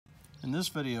In this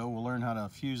video, we'll learn how to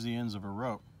fuse the ends of a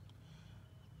rope.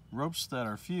 Ropes that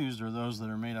are fused are those that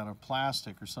are made out of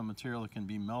plastic or some material that can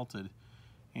be melted.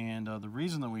 And the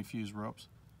reason that we fuse ropes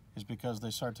is because they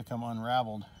start to come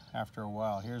unraveled after a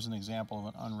while. Here's an example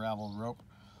of an unraveled rope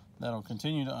that'll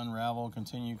continue to unravel,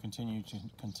 continue,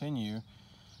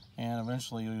 and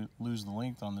eventually you lose the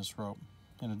length on this rope.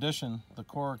 In addition, the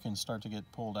core can start to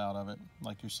get pulled out of it,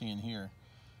 like you're seeing here,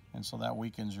 and so that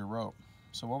weakens your rope.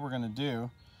 So what we're going to do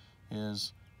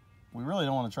is, we really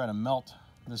don't want to try to melt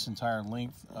this entire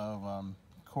length of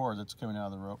cord that's coming out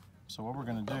of the rope. So what we're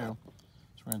going to do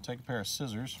is we're going to take a pair of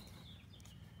scissors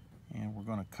and we're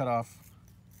going to cut off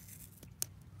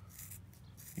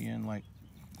the end like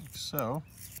so.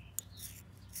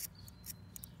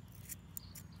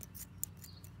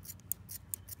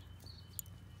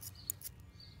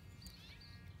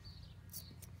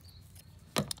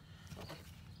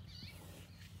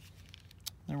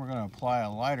 Then we're going to apply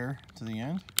a lighter to the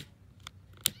end.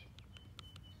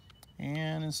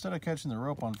 And instead of catching the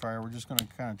rope on fire, we're just going to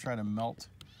kind of try to melt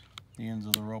the ends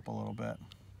of the rope a little bit,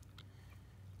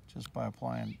 just by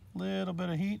applying a little bit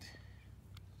of heat.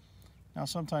 Now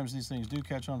sometimes these things do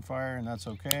catch on fire, and that's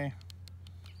okay,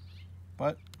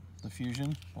 but the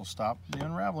fusion will stop the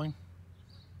unraveling.